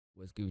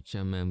What's good,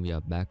 chat, man? We are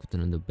back with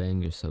another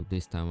banger. So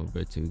this time I'll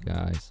bring to you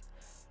guys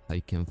how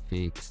you can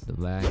fix the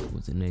VAC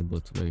was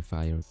enabled to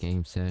verify your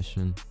game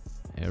session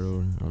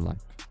error or like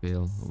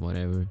fail or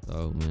whatever.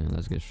 So man,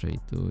 let's get straight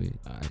to it.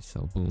 Alright,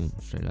 so boom,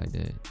 straight like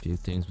that. Few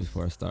things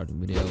before I start the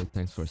video.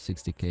 Thanks for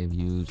 60k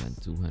views and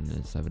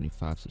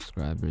 275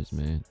 subscribers,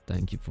 man.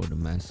 Thank you for the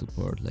mass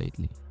support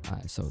lately.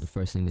 Alright, so the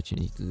first thing that you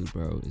need to do,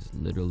 bro, is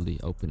literally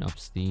open up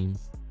Steam,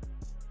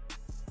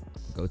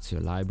 go to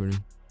your library,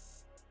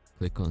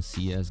 click on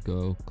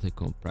CSGO,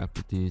 click on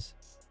properties,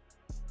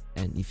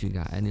 and if you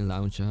got any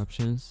launch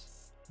options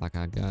like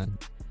I got,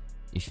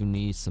 if you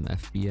need some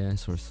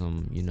FPS or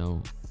some, you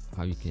know,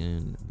 how you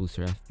can boost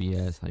your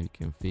FPS, how you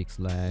can fix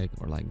lag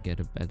or like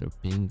get a better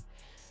ping,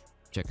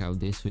 check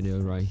out this video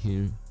right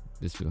here.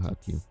 This will help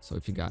you. So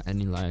if you got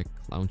any like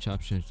launch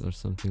options or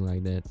something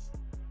like that,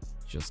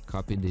 just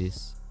copy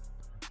this,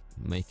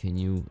 make a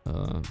new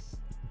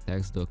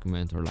text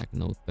document or like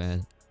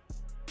notepad,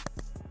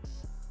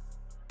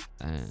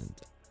 and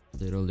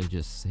literally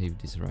just save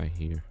this right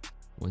here.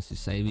 Once you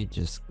save it,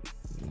 just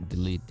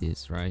delete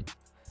this, right?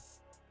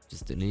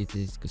 Just delete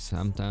this, because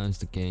sometimes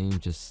the game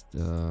just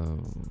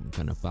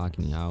kind of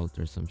bugging out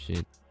or some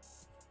shit.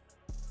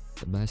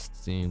 The best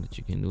thing that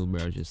you can do,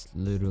 bro, just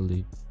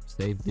literally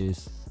save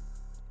this,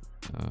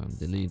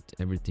 delete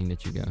everything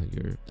that you got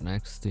here. The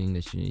next thing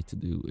that you need to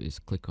do is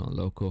click on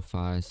local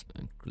files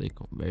and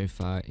click on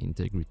verify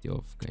integrity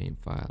of game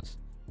files.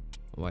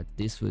 What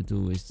this will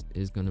do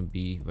is gonna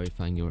be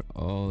verifying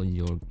all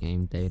your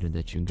game data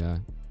that you got.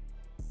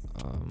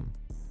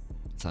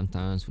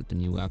 Sometimes with the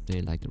new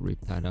update, like the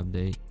Riptide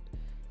update,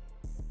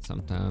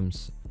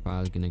 sometimes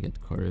files gonna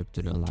get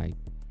corrupted or like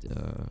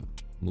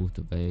moved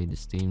away. The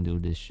Steam do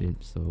this shit,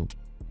 so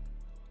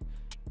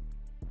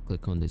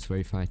click on this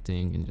verify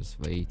thing and just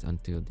wait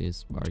until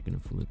this bar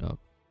gonna fill it up.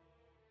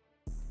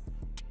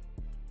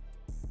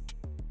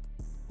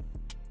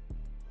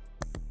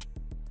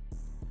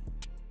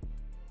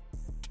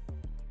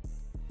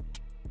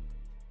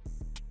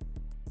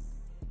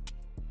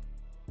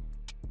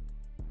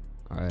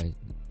 Alright,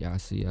 yeah, I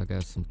see I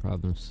got some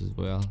problems as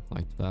well,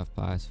 like the VAC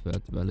files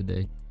failed to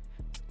validate.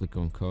 Click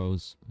on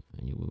codes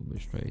and you will be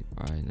straight.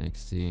 Alright,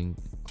 next thing,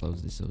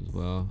 close this as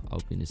well,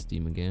 open the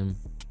Steam again,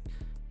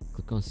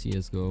 click on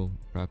CSGO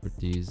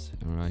properties,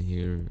 and right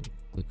here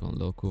click on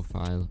local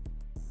file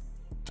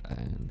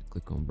and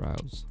click on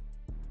browse.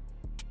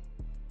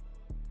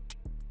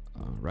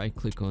 Right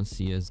click on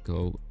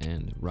CSGO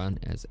and run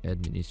as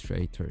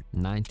administrator.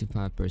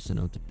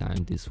 95% of the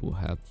time this will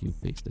help you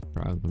fix the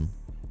problem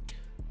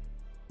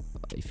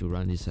if you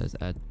run this as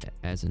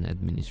an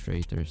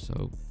administrator.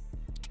 So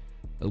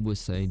I would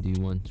say, do you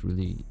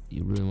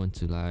really want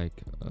to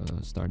like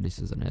start this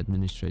as an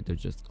administrator,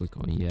 just click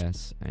on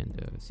yes and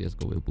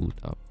CSGO will boot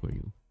up for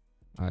you.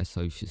 Alright,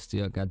 so if you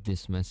still got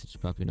this message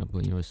popping up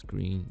on your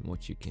screen,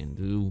 what you can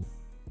do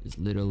is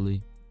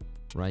literally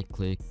right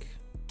click,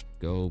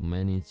 go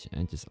manage,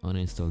 and just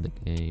uninstall the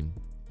game.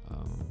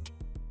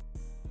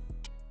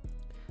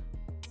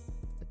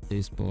 At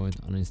this point,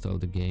 uninstall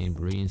the game,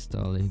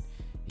 reinstall it.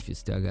 If you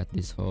still got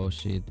this whole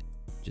shit,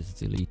 just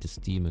delete the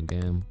Steam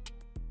again,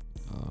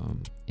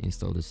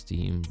 install the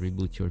Steam,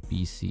 reboot your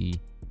PC,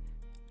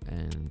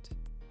 and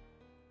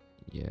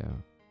yeah,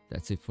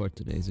 that's it for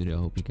today's video.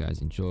 I hope you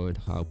guys enjoyed,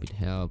 hope it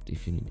helped.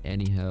 If you need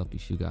any help,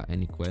 if you got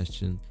any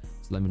question,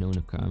 just let me know in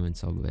the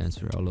comments. I'll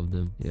answer all of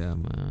them. Yeah,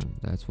 man,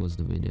 that was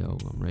the video.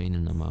 I'm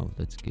raining, I'm out.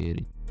 Let's get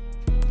it.